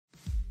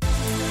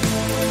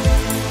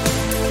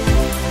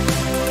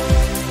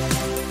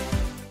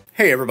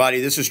Hey everybody,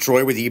 this is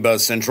Troy with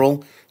eBuzz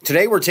Central.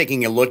 Today we're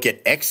taking a look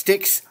at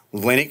ExTix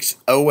Linux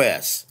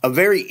OS, a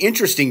very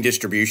interesting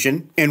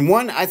distribution and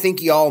one I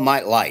think y'all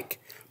might like.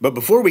 But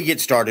before we get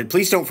started,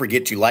 please don't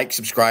forget to like,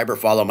 subscribe, or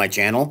follow my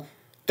channel.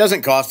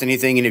 Doesn't cost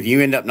anything, and if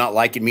you end up not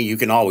liking me, you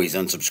can always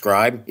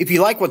unsubscribe. If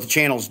you like what the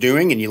channel's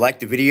doing and you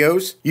like the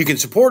videos, you can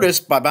support us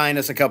by buying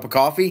us a cup of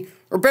coffee,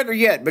 or better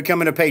yet,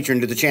 becoming a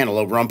patron to the channel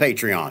over on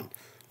Patreon.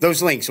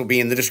 Those links will be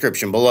in the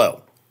description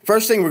below.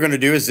 First thing we're going to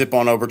do is zip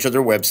on over to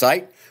their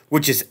website,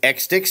 which is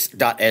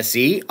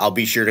xtix.se. I'll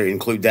be sure to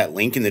include that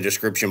link in the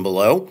description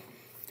below.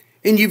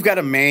 And you've got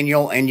a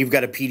manual and you've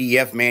got a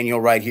PDF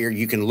manual right here.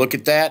 You can look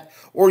at that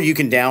or you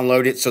can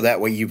download it so that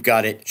way you've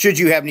got it should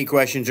you have any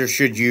questions or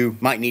should you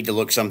might need to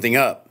look something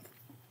up.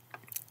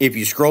 If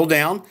you scroll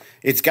down,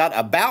 it's got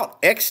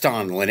about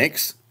Xton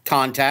Linux,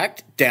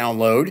 contact,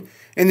 download,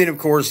 and then of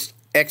course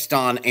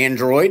Xton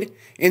Android,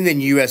 and then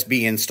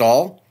USB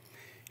install.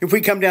 If we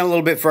come down a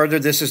little bit further,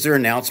 this is their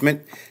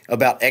announcement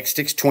about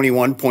ExTix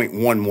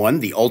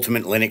 21.11, the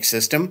ultimate Linux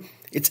system.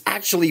 It's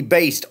actually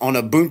based on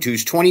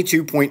Ubuntu's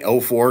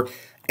 22.04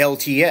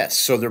 LTS.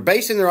 So they're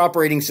basing their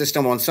operating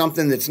system on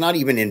something that's not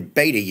even in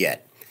beta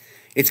yet.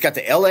 It's got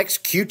the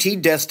LXQt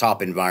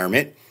desktop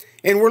environment,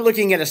 and we're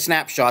looking at a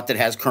snapshot that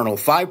has kernel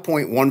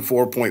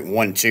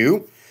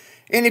 5.14.12.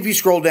 And if you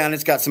scroll down,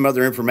 it's got some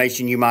other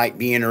information you might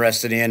be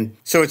interested in.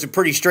 So it's a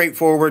pretty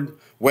straightforward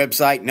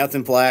website,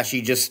 nothing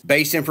flashy, just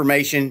base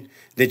information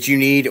that you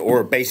need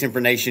or base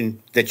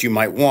information that you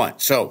might want.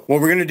 So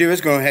what we're going to do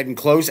is go ahead and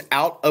close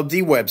out of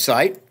the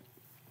website.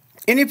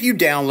 And if you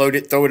download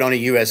it, throw it on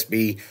a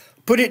USB,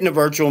 put it in a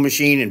virtual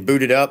machine and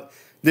boot it up,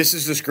 this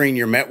is the screen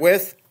you're met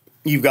with.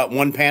 You've got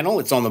one panel,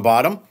 it's on the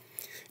bottom.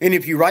 And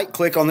if you right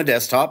click on the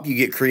desktop, you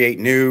get create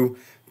new,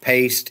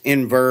 paste,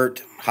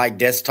 invert, hide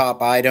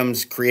desktop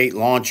items, create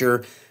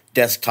launcher,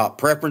 desktop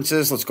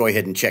preferences. Let's go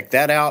ahead and check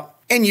that out.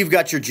 And you've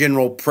got your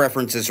general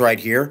preferences right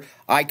here.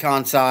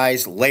 Icon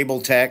size,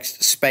 label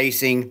text,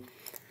 spacing.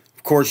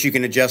 Of course, you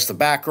can adjust the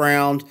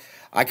background.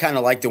 I kind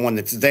of like the one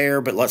that's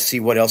there, but let's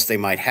see what else they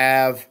might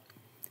have.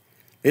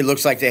 It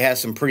looks like they have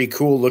some pretty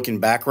cool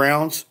looking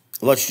backgrounds.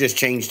 Let's just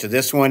change to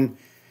this one,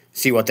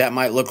 see what that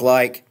might look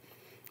like.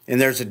 And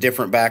there's a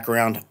different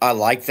background. I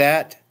like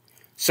that.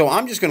 So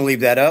I'm just going to leave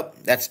that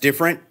up. That's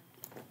different.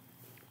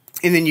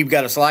 And then you've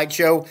got a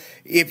slideshow.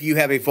 If you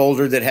have a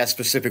folder that has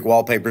specific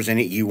wallpapers in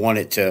it you want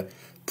it to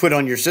put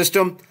on your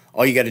system,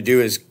 all you got to do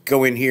is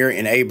go in here,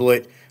 enable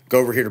it, go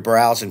over here to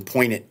browse and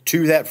point it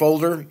to that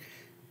folder,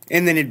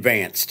 and then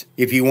advanced.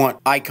 If you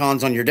want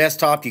icons on your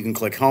desktop, you can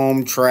click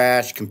home,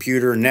 trash,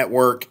 computer,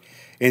 network,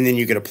 and then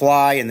you could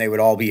apply and they would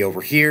all be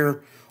over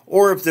here.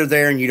 Or if they're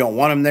there and you don't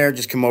want them there,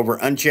 just come over,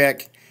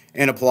 uncheck,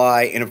 and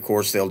apply, and of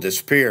course they'll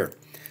disappear.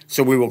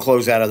 So we will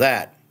close out of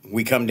that.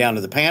 We come down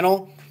to the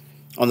panel.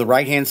 On the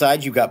right-hand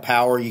side, you've got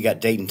power, you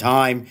got date and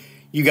time,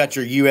 you got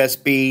your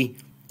USB,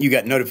 you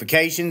got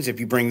notifications.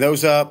 If you bring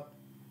those up,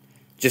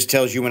 just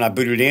tells you when I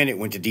booted in, it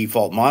went to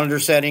default monitor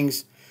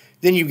settings.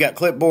 Then you've got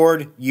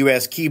clipboard,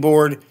 US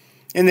keyboard,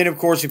 and then, of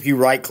course, if you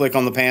right-click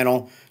on the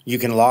panel, you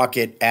can lock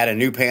it, add a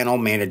new panel,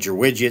 manage your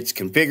widgets,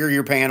 configure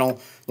your panel.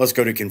 Let's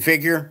go to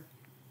configure.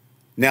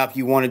 Now, if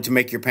you wanted to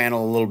make your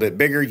panel a little bit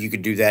bigger, you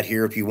could do that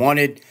here if you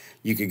wanted.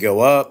 You could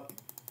go up.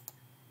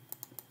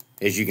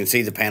 As you can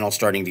see, the panel's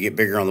starting to get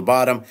bigger on the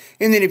bottom.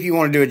 And then if you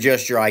wanted to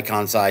adjust your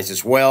icon size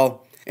as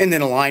well. And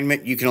then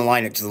alignment, you can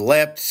align it to the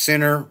left,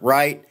 center,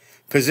 right,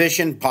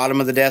 position,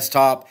 bottom of the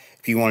desktop.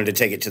 If you wanted to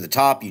take it to the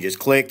top, you just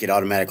click, it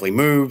automatically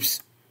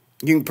moves.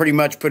 You can pretty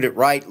much put it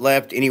right,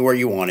 left, anywhere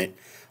you want it.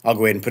 I'll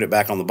go ahead and put it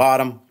back on the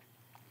bottom.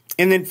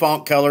 And then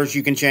font colors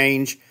you can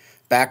change,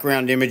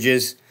 background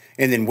images,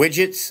 and then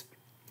widgets.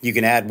 You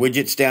can add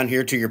widgets down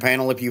here to your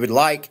panel if you would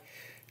like.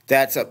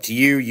 That's up to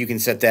you. You can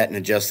set that and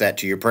adjust that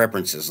to your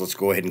preferences. Let's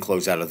go ahead and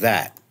close out of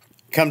that.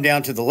 Come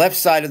down to the left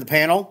side of the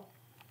panel.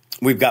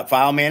 We've got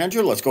File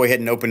Manager. Let's go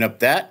ahead and open up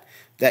that.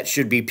 That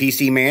should be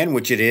PC Man,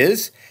 which it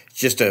is. It's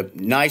just a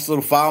nice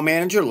little file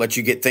manager. Lets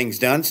you get things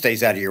done.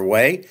 Stays out of your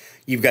way.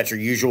 You've got your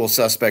usual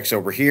suspects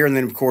over here. And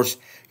then, of course,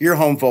 your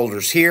home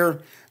folders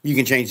here. You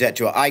can change that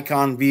to an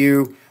icon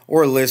view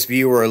or a list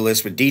view or a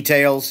list with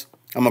details.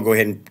 I'm going to go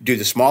ahead and do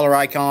the smaller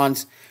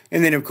icons.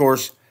 And then, of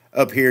course,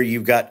 up here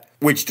you've got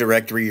which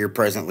directory you're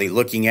presently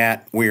looking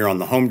at. We're on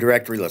the home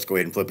directory. Let's go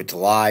ahead and flip it to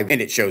live,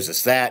 and it shows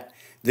us that.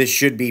 This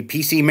should be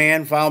PC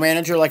Man File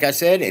Manager, like I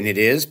said, and it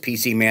is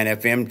PC Man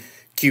FM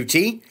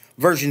Qt,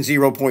 version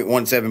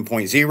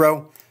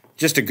 0.17.0.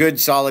 Just a good,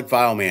 solid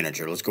file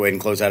manager. Let's go ahead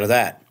and close out of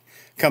that.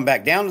 Come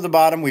back down to the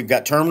bottom. We've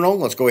got Terminal.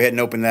 Let's go ahead and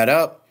open that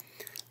up.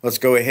 Let's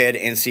go ahead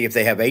and see if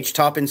they have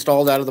HTOP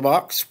installed out of the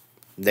box.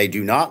 They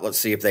do not. Let's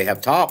see if they have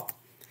top.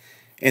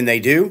 And they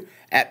do.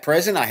 At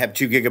present, I have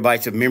 2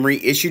 gigabytes of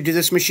memory issued to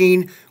this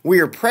machine. We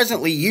are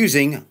presently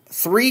using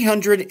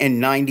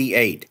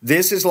 398.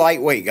 This is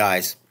lightweight,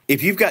 guys.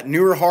 If you've got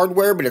newer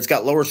hardware, but it's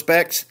got lower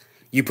specs,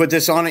 you put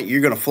this on it,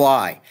 you're going to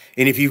fly.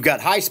 And if you've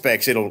got high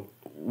specs, it'll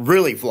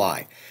really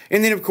fly.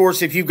 And then, of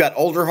course, if you've got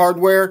older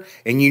hardware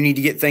and you need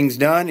to get things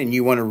done and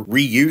you want to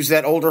reuse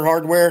that older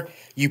hardware,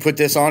 you put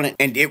this on it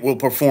and it will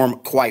perform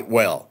quite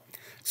well.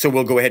 So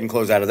we'll go ahead and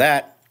close out of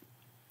that.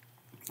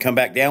 Come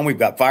back down, we've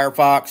got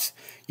Firefox,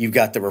 you've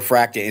got the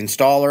Lxqt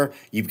installer,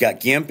 you've got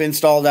GIMP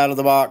installed out of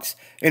the box,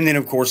 and then,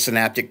 of course,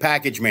 Synaptic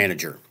Package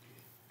Manager.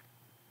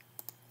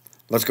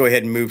 Let's go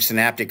ahead and move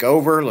Synaptic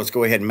over. Let's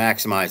go ahead and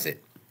maximize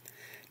it.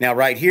 Now,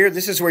 right here,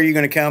 this is where you're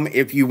going to come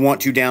if you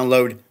want to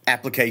download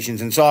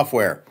applications and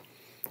software.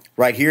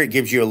 Right here, it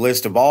gives you a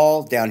list of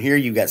all. Down here,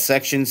 you've got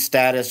sections,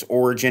 status,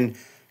 origin,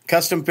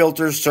 custom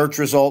filters, search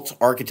results,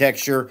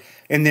 architecture,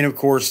 and then, of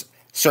course,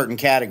 certain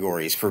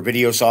categories. For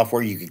video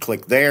software, you can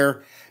click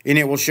there, and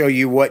it will show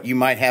you what you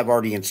might have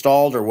already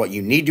installed or what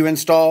you need to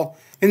install.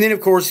 And then,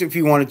 of course, if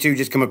you wanted to,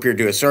 just come up here,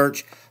 do a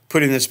search,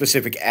 put in the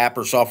specific app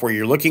or software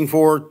you're looking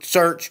for,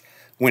 search.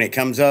 When it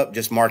comes up,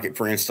 just mark it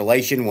for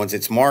installation. Once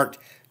it's marked,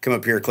 come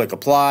up here, click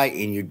apply,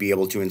 and you'd be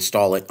able to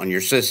install it on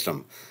your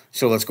system.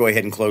 So let's go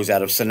ahead and close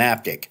out of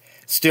Synaptic.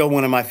 Still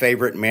one of my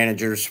favorite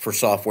managers for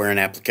software and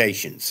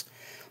applications.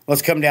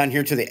 Let's come down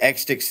here to the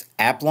ExTix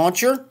app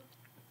launcher.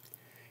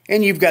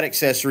 And you've got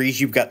accessories.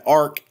 You've got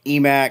Arc,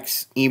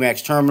 Emacs,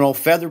 Emacs Terminal,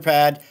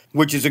 Featherpad,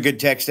 which is a good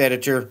text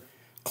editor,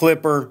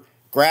 Clipper,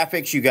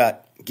 graphics. You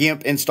got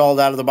GIMP installed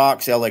out of the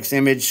box, LX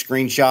Image,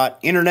 Screenshot,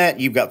 Internet.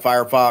 You've got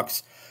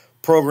Firefox,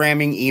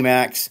 Programming,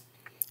 Emacs.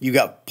 You've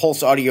got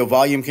Pulse Audio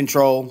Volume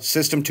Control,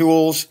 System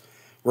Tools,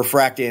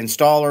 Lxqt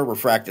Installer,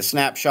 Lxqt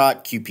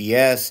Snapshot,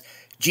 QPS,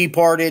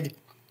 Gparted,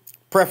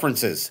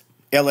 Preferences,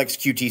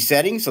 LXQt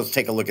Settings. Let's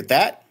take a look at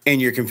that.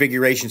 And your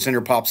configuration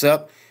center pops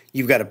up.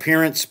 You've got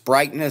appearance,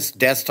 brightness,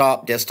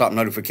 desktop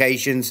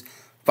notifications,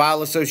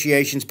 file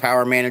associations,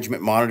 power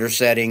management, monitor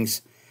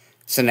settings,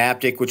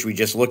 Synaptic, which we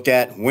just looked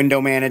at,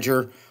 window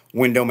manager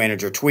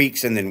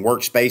tweaks, and then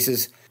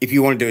workspaces. If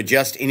you wanted to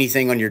adjust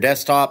anything on your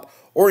desktop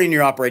or in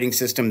your operating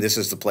system, this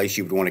is the place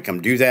you would want to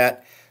come do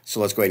that. So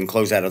let's go ahead and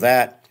close out of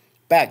that.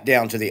 Back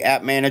down to the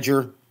app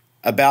manager.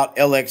 About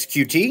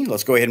LXQt,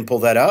 let's go ahead and pull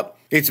that up.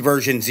 It's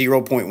version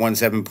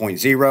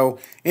 0.17.0,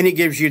 and it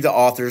gives you the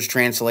authors,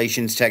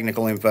 translations,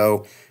 technical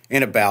info,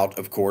 and about,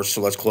 of course.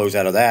 So let's close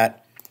out of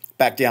that.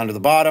 Back down to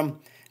the bottom.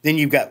 Then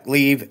you've got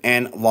leave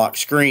and lock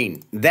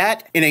screen.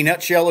 That, in a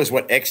nutshell, is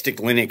what ExTix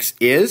Linux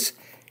is.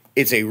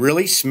 It's a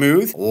really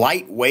smooth,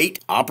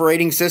 lightweight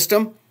operating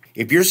system.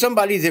 If you're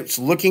somebody that's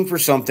looking for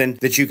something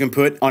that you can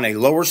put on a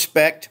lower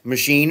spec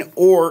machine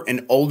or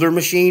an older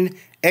machine,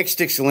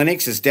 ExTix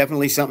Linux is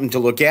definitely something to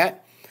look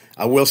at.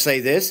 I will say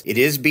this, it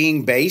is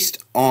being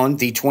based on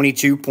the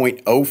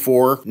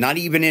 22.04, not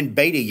even in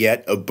beta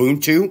yet,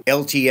 Ubuntu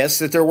LTS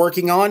that they're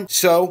working on.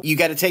 So you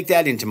got to take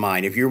that into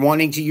mind. If you're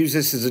wanting to use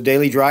this as a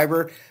daily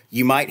driver,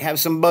 you might have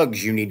some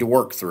bugs you need to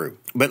work through.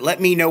 But let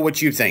me know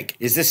what you think.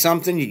 Is this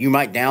something that you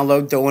might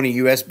download, throw in a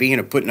USB,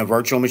 and put in a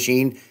virtual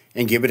machine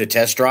and give it a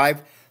test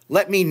drive?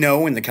 Let me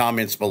know in the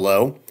comments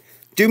below.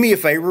 Do me a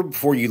favor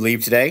before you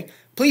leave today.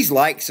 Please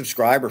like,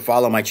 subscribe, or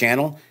follow my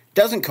channel.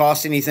 Doesn't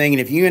cost anything,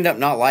 and if you end up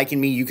not liking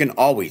me, you can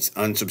always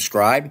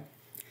unsubscribe.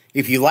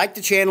 If you like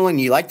the channel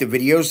and you like the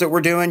videos that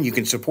we're doing, you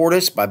can support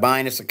us by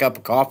buying us a cup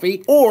of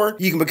coffee, or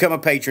you can become a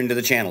patron to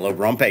the channel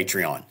over on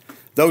Patreon.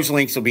 Those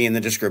links will be in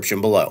the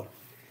description below.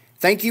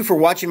 Thank you for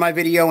watching my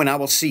video, and I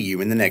will see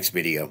you in the next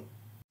video.